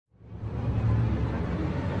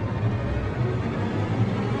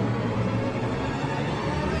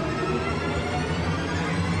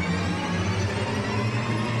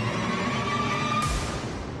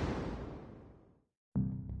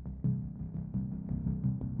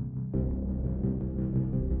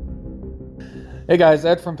Hey guys,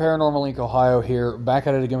 Ed from Paranormal Inc. Ohio here, back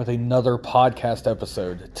at it again with another podcast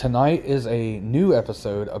episode. Tonight is a new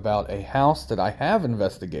episode about a house that I have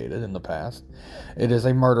investigated in the past. It is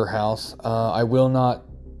a murder house. I will not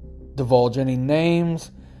divulge any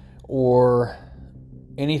names or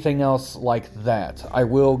anything else like that. I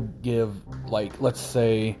will give, let's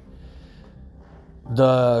say,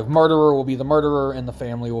 the murderer will be the murderer and the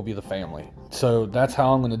family will be the family. So that's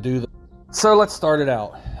how I'm going to do this. So let's start it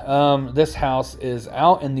out. This house is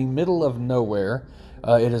out in the middle of nowhere.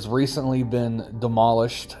 It has recently been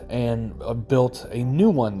demolished and built a new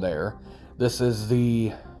one there. This is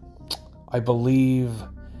I believe,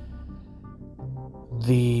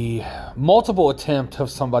 the multiple attempt of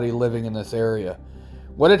somebody living in this area.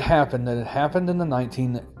 What had happened, that it happened in the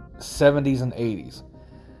 1970s and 80s.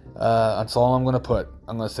 That's all I'm going to put.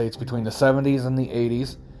 I'm going to say it's between the 70s and the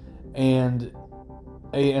 80s. And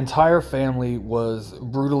an entire family was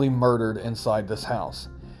brutally murdered inside this house.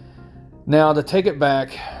 Now, to take it back,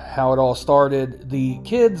 how it all started, the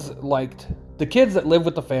kids that lived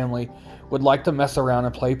with the family would like to mess around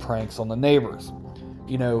and play pranks on the neighbors.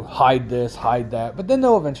 You know, hide this, hide that, but then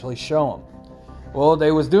they'll eventually show them. Well,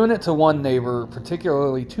 they was doing it to one neighbor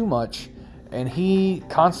particularly too much, and he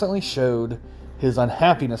constantly showed his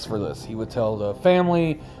unhappiness for this. He would tell the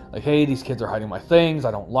family, like, hey, these kids are hiding my things,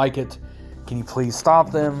 I don't like it. Can you please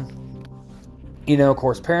stop them? You know, of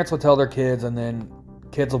course, parents would tell their kids, and then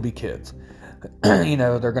kids will be kids. You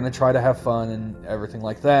know, they're going to try to have fun and everything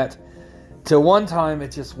like that. Till one time,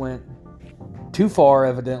 it just went too far,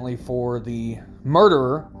 evidently, for the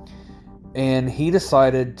murderer, and he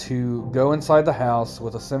decided to go inside the house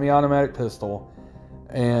with a semi-automatic pistol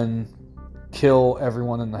and kill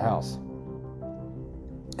everyone in the house.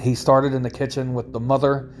 He started in the kitchen with the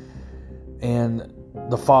mother and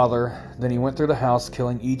the father. Then he went through the house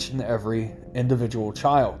killing each and every individual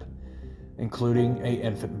child, including an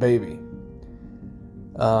infant baby.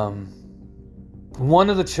 One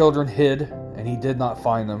of the children hid, and he did not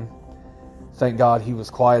find them. Thank God he was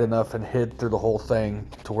quiet enough and hid through the whole thing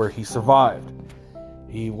to where he survived.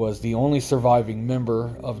 He was the only surviving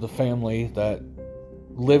member of the family that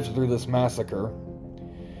lived through this massacre.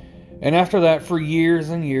 And after that, for years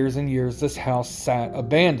and years and years, this house sat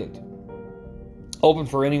abandoned, open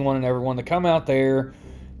for anyone and everyone to come out there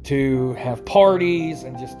to have parties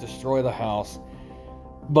and just destroy the house.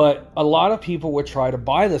 But a lot of people would try to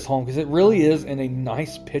buy this home because it really is in a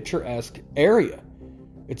nice, picturesque area.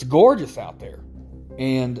 It's gorgeous out there.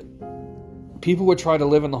 And people would try to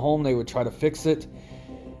live in the home. They would try to fix it.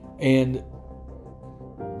 And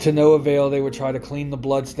to no avail, they would try to clean the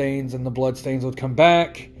bloodstains, and the bloodstains would come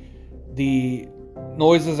back. The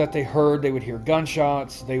noises that they heard, they would hear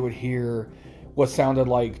gunshots. They would hear what sounded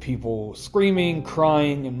like people screaming,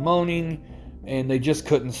 crying, and moaning, and they just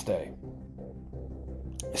couldn't stay.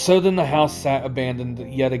 So then the house sat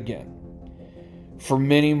abandoned yet again for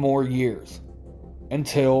many more years,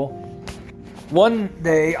 until one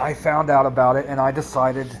day I found out about it and I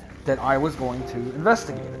decided that I was going to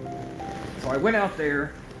investigate it. So I went out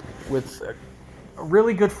there with a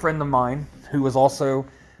really good friend of mine who was also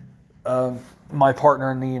my partner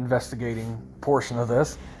in the investigating portion of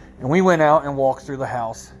this. And we went out and walked through the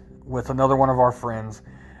house with another one of our friends,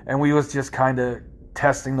 and we was just kind of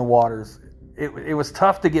testing the waters. It was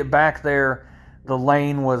tough to get back there. The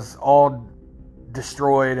lane was all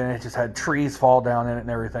destroyed, and it just had trees fall down in it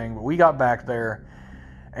and everything. But we got back there,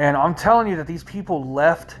 and I'm telling you that these people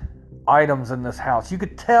left items in this house. You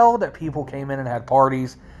could tell that people came in and had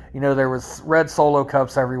parties. You know, there was red Solo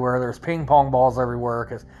cups everywhere. There was ping pong balls everywhere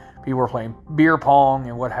because people were playing beer pong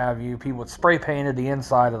and what have you. People had spray painted the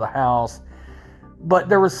inside of the house. But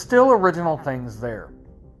there was still original things there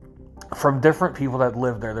from different people that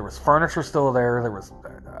lived there. There was furniture still there. There was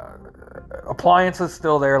appliances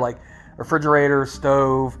still there, like refrigerator,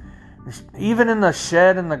 stove. Even in the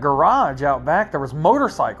shed in the garage out back, there was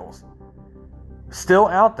motorcycles still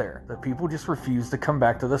out there that people just refused to come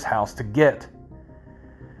back to this house to get.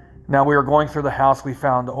 Now, we were going through the house. We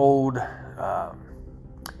found old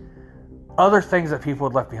other things that people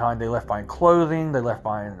had left behind. They left behind clothing. They left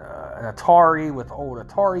behind an Atari with old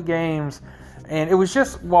Atari games. And it was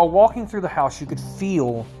just, while walking through the house, you could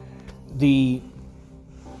feel the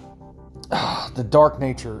dark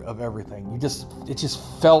nature of everything. It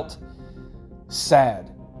just felt sad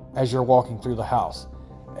as you're walking through the house.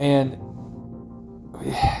 And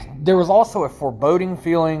there was also a foreboding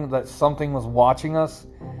feeling that something was watching us.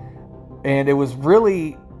 And it was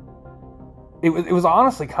really, it was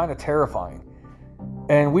honestly kind of terrifying.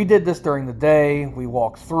 And we did this during the day. We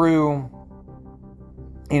walked through.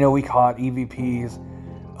 We caught EVPs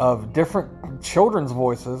of different children's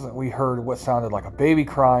voices. We heard what sounded like a baby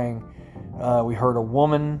crying. We heard a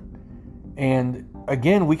woman. And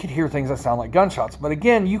again, we could hear things that sound like gunshots. But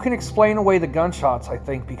again, you can explain away the gunshots, I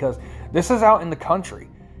think, because this is out in the country,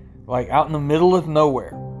 like out in the middle of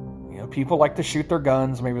nowhere. You know, people like to shoot their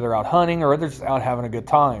guns. Maybe they're out hunting or they're just out having a good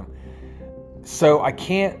time. So I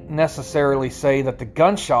can't necessarily say that the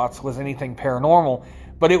gunshots was anything paranormal,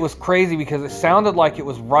 but it was crazy because it sounded like it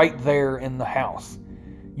was right there in the house.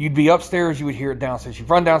 You'd be upstairs, you would hear it downstairs. You'd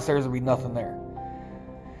run downstairs, there'd be nothing there.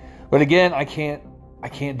 But again, I can't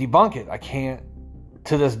debunk it. I can't,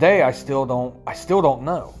 to this day, I still don't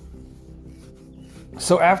know.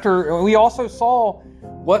 So after, we also saw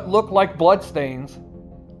what looked like bloodstains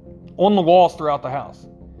on the walls throughout the house.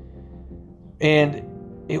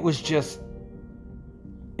 And it was just,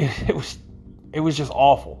 it was just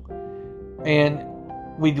awful. And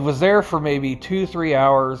we was there for maybe 2-3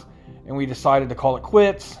 hours, and we decided to call it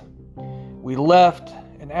quits. We left,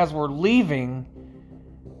 and as we're leaving,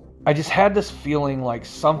 I just had this feeling like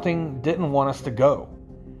something didn't want us to go.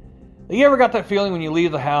 You ever got that feeling when you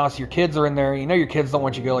leave the house, your kids are in there, you know your kids don't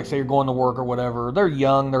want you to go, like say you're going to work or whatever. They're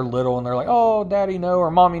young, they're little, and they're like, oh, daddy, no, or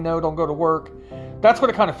mommy, no, don't go to work. That's what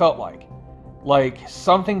it kind of felt like. Like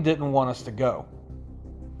something didn't want us to go.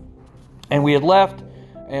 And we had left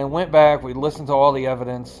and went back, we listened to all the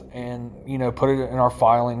evidence and, you know, put it in our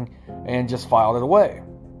filing and just filed it away.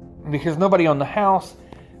 Because nobody owned the house.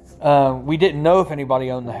 We didn't know if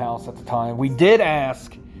anybody owned the house at the time. We did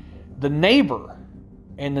ask the neighbor,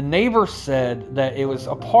 and the neighbor said that it was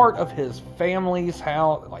a part of his family's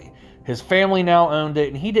house. Like his family now owned it,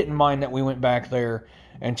 and he didn't mind that we went back there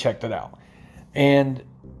and checked it out.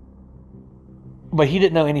 But he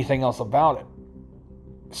didn't know anything else about it.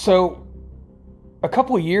 So a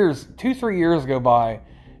couple of years, 2-3 years go by,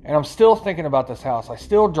 and I'm still thinking about this house. I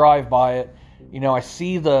still drive by it. You know, I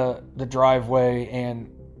see the driveway,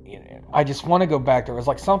 and I just want to go back there. It was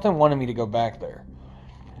like something wanted me to go back there.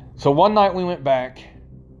 So one night we went back.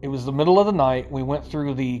 It was the middle of the night. We went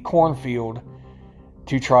through the cornfield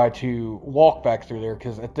to try to walk back through there,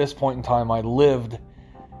 because at this point in time I lived,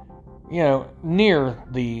 you know, near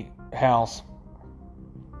the house.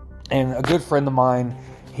 And a good friend of mine,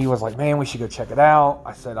 he was like, man, we should go check it out.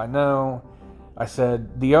 I said, I know. I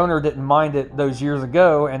said, the owner didn't mind it those years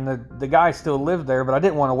ago, and the guy still lived there, but I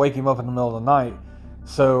didn't want to wake him up in the middle of the night.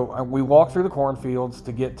 So we walked through the cornfields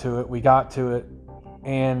to get to it. We got to it,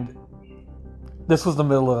 and this was the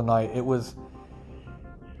middle of the night. It was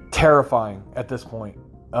terrifying at this point.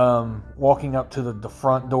 Walking up to the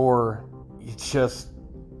front door, it just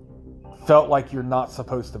felt like you're not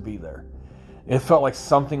supposed to be there. It felt like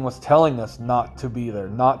something was telling us not to be there,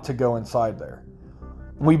 not to go inside there.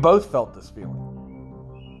 We both felt this feeling.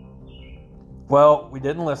 Well, we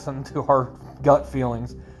didn't listen to our gut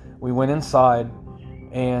feelings. We went inside,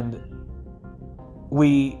 and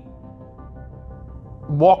we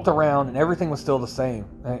walked around, and everything was still the same.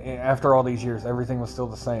 After all these years, everything was still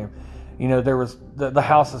the same. You know, there was the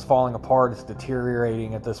house is falling apart. It's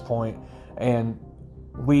deteriorating at this point. And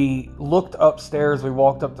we looked upstairs. We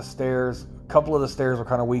walked up the stairs. A couple of the stairs were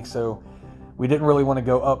kind of weak, so we didn't really want to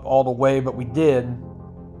go up all the way, but we did.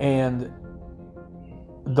 And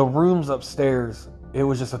the rooms upstairs, it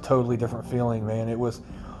was just a totally different feeling, man. It was,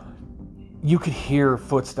 you could hear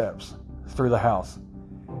footsteps through the house.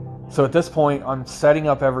 So at this point, I'm setting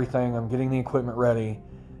up everything. I'm getting the equipment ready.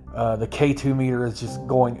 The K2 meter is just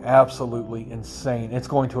going absolutely insane. It's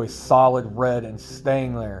going to a solid red and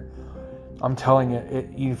staying there. I'm telling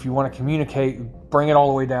you, if you want to communicate, bring it all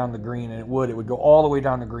the way down to green, and it would go all the way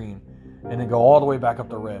down to green, and then go all the way back up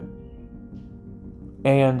to red.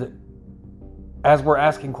 And as we're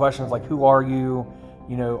asking questions like, who are you?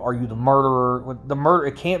 You know, are you the murderer?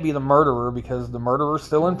 It can't be the murderer, because the murderer's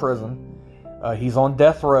still in prison. He's on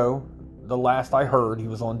death row. The last I heard, he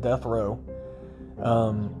was on death row.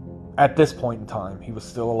 At this point in time, he was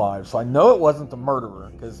still alive. So I know it wasn't the murderer,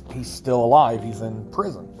 because he's still alive. He's in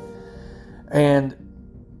prison. And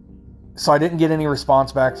so I didn't get any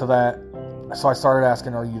response back to that. So I started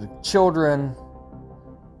asking, are you the children?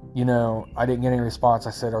 You know, I didn't get any response.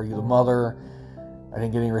 I said, are you the mother? I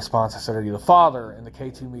didn't get any response. I said, are you the father? And the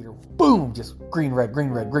K2 meter, boom, just green, red, green,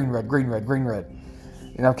 red, green, red, green, red, green, red.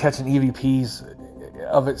 And I'm catching EVPs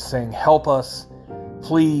of it saying, help us,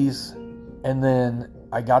 please. And then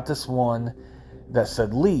I got this one that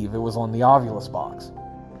said leave. It was on the Ovulus box.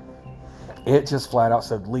 It just flat out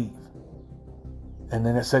said leave. And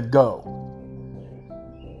then it said go.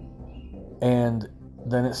 And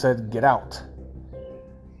then it said get out.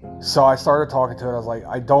 So I started talking to it. I was like,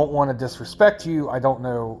 I don't want to disrespect you. I don't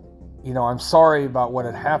know I'm sorry about what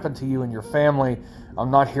had happened to you and your family. I'm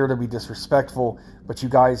not here to be disrespectful, but you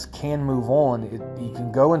guys can move on. You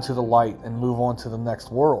can go into the light and move on to the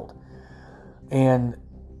next world. And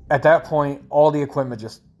at that point, all the equipment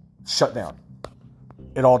just shut down.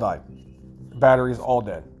 It all died. Batteries all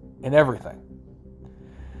dead. And everything.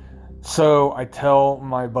 So I tell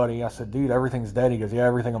my buddy, I said, dude, everything's dead. He goes, yeah,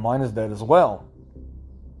 everything of mine is dead as well.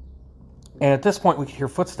 And at this point, we could hear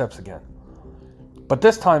footsteps again. But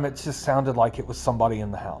this time, it just sounded like it was somebody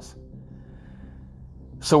in the house.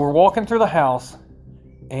 So we're walking through the house,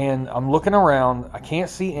 and I'm looking around. I can't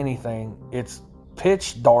see anything. It's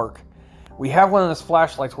pitch dark. We have one of those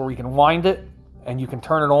flashlights where we can wind it, and you can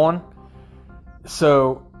turn it on.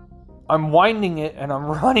 So I'm winding it, and I'm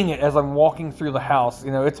running it as I'm walking through the house.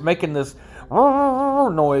 It's making this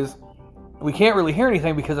noise. We can't really hear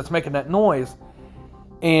anything because it's making that noise.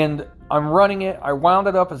 And I'm running it. I wound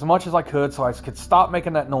it up as much as I could so I could stop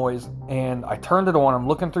making that noise. And I turned it on. I'm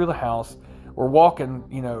looking through the house. We're walking,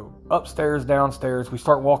 upstairs, downstairs. We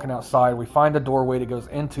start walking outside. We find a doorway that goes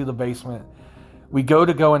into the basement. We go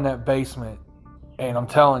in that basement. And I'm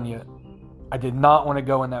telling you, I did not want to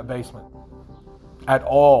go in that basement. At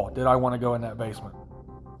all did I want to go in that basement.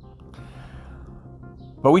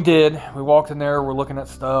 But we did. We walked in there. We're looking at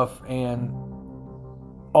stuff. And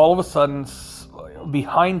all of a sudden,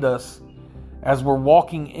 behind us, as we're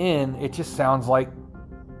walking in, it just sounds like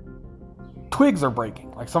twigs are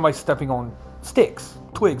breaking, like somebody's stepping on sticks,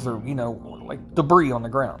 twigs, or like debris on the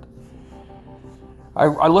ground.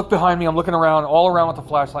 I look behind me. I'm looking around, all around with the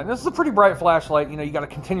flashlight. And this is a pretty bright flashlight. You got to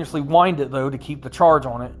continuously wind it though to keep the charge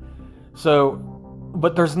on it. So,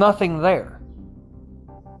 but there's nothing there.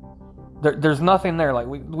 There's nothing there. Like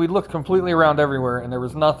we looked completely around everywhere, and there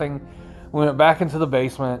was nothing. We went back into the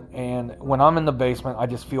basement, and when I'm in the basement, I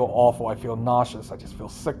just feel awful. I feel nauseous. I just feel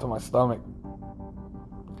sick to my stomach.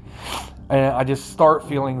 And I just start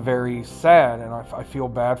feeling very sad, and I feel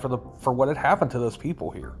bad for what had happened to those people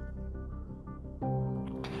here.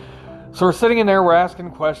 So we're sitting in there, we're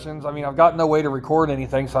asking questions. I mean, I've got no way to record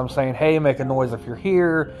anything, so I'm saying, hey, make a noise if you're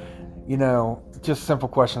here. Just simple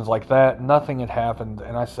questions like that. Nothing had happened,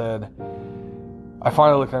 and I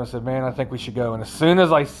finally looked at him and said, man, I think we should go. And as soon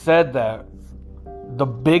as I said that, the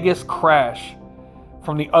biggest crash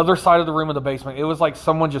from the other side of the room of the basement, it was like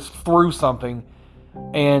someone just threw something.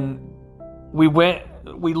 And we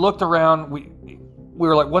looked around, we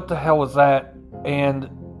were like, what the hell was that? And,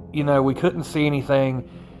 we couldn't see anything.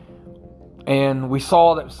 And we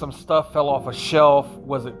saw that some stuff fell off a shelf.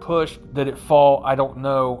 Was it pushed? Did it fall? I don't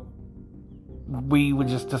know. We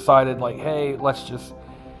just decided like, hey, let's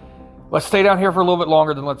stay down here for a little bit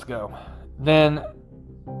longer, then let's go. Then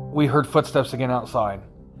we heard footsteps again outside.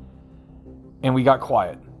 And we got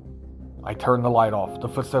quiet. I turned the light off. The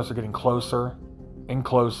footsteps are getting closer and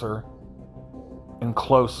closer and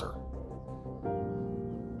closer.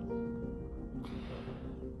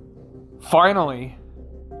 Finally,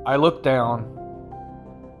 I looked down,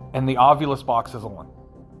 and the Ovilus box is on.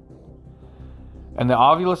 And the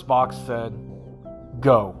Ovilus box said,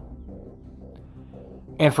 go.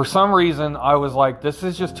 And for some reason, I was like, this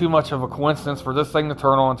is just too much of a coincidence for this thing to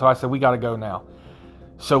turn on. So I said, we got to go now.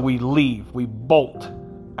 So we leave. We bolt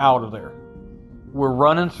out of there. We're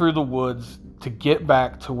running through the woods to get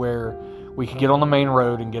back to where we could get on the main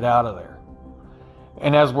road and get out of there.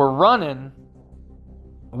 And as we're running,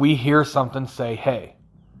 we hear something say, hey.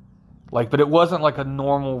 But it wasn't like a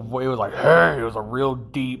normal voice. It was like, hey. It was a real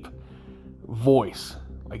deep voice.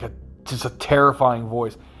 Just a terrifying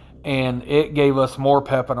voice. And it gave us more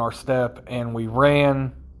pep in our step, and we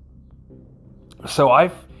ran.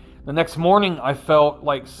 So the next morning, I felt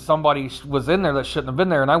like somebody was in there that shouldn't have been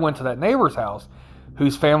there, and I went to that neighbor's house,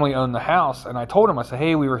 whose family owned the house, and I told him, I said,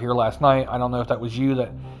 hey, we were here last night. I don't know if that was you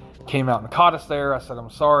that came out and caught us there. I said,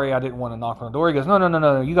 I'm sorry, I didn't want to knock on the door. He goes,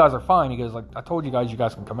 no, you guys are fine. He goes, I told you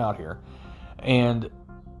guys can come out here. And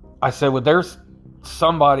I said, well, there's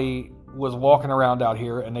somebody was walking around out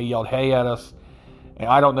here, and they yelled, hey, at us. And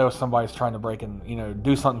I don't know if somebody's trying to break and,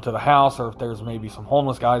 do something to the house, or if there's maybe some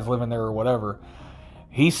homeless guys living there or whatever.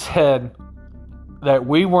 He said that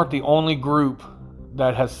we weren't the only group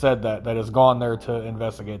that has said that has gone there to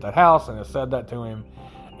investigate that house and has said that to him.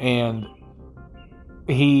 And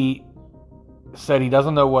he said he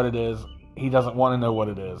doesn't know what it is. He doesn't want to know what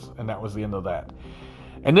it is. And that was the end of that.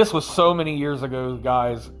 And this was so many years ago,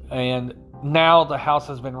 guys. And now the house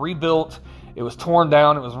has been rebuilt. It was torn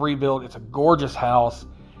down. It was rebuilt. It's a gorgeous house.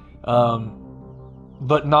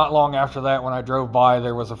 But not long after that, when I drove by,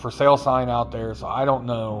 there was a for sale sign out there. So I don't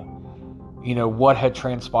know, what had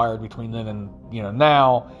transpired between then and,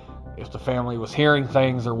 now. if the family was hearing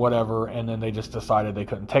things or whatever, and then they just decided they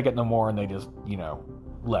couldn't take it no more and they just,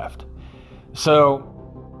 left. So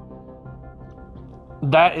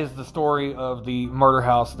that is the story of the murder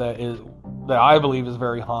house that I believe is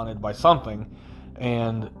very haunted by something.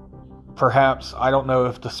 And perhaps, I don't know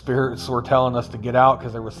if the spirits were telling us to get out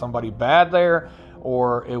because there was somebody bad there,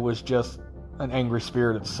 or it was just an angry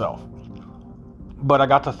spirit itself. But I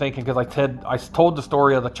got to thinking, because I told the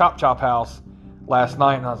story of the Chop Chop house last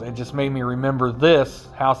night, and it just made me remember this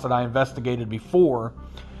house that I investigated before,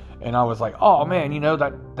 and I was like, oh man,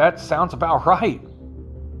 that sounds about right.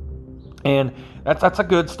 And that's a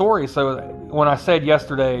good story. So when I said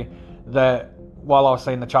yesterday that while I was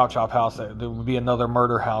saying the Chop Chop house, that there would be another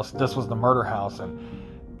murder house, this was the murder house.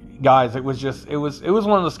 And guys, it was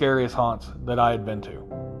one of the scariest haunts that I had been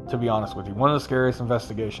to be honest with you. One of the scariest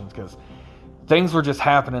investigations, because things were just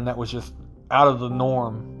happening that was just out of the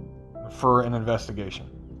norm for an investigation.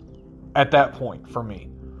 At that point, for me,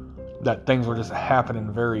 that things were just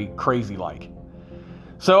happening very crazy like.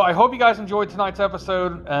 So I hope you guys enjoyed tonight's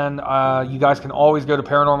episode, and you guys can always go to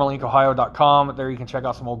paranormalinkohio.com. There you can check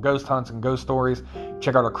out some old ghost hunts and ghost stories.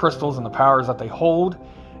 Check out our crystals and the powers that they hold.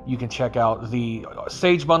 You can check out the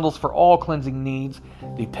sage bundles for all cleansing needs,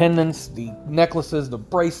 the pendants, the necklaces, the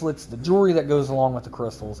bracelets, the jewelry that goes along with the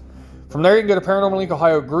crystals. From there, you can go to Paranormal Link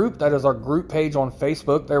Ohio group. That is our group page on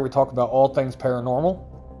Facebook. There we talk about all things paranormal.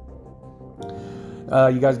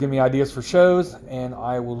 You guys give me ideas for shows, and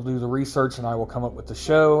I will do the research, and I will come up with the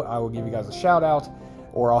show. I will give you guys a shout out,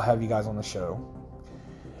 or I'll have you guys on the show.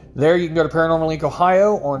 There you can go to Paranormal Link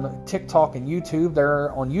Ohio on TikTok and YouTube.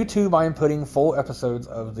 There on YouTube, I am putting full episodes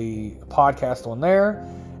of the podcast on there,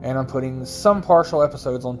 and I'm putting some partial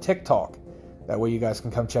episodes on TikTok. That way you guys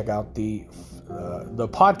can come check out the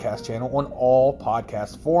podcast channel on all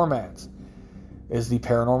podcast formats. Is the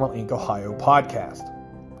Paranormal Inc. Ohio podcast.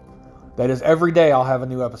 That is every day I'll have a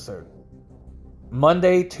new episode.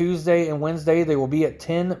 Monday, Tuesday, and Wednesday they will be at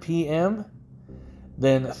 10 p.m.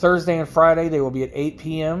 Then Thursday and Friday they will be at 8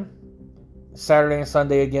 p.m. Saturday and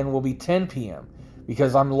Sunday again will be 10 p.m.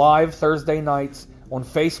 Because I'm live Thursday nights on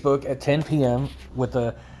Facebook at 10 p.m. with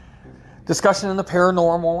a discussion in the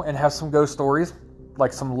paranormal and have some ghost stories.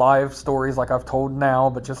 Like some live stories like I've told now,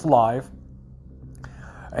 but just live.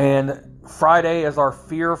 And Friday is our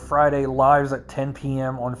Fear Friday lives at 10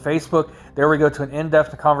 p.m. on Facebook. There we go to an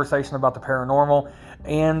in-depth conversation about the paranormal.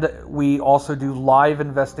 And we also do live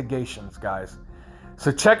investigations, guys.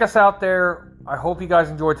 So check us out there. I hope you guys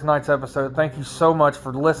enjoyed tonight's episode. Thank you so much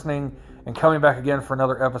for listening and coming back again for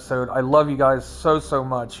another episode. I love you guys so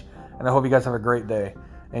much. And I hope you guys have a great day.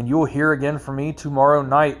 And you will hear again from me tomorrow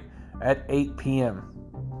night at 8 p.m.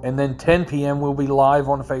 And then 10 p.m. we'll be live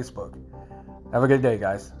on Facebook. Have a good day,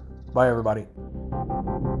 guys. Bye, everybody.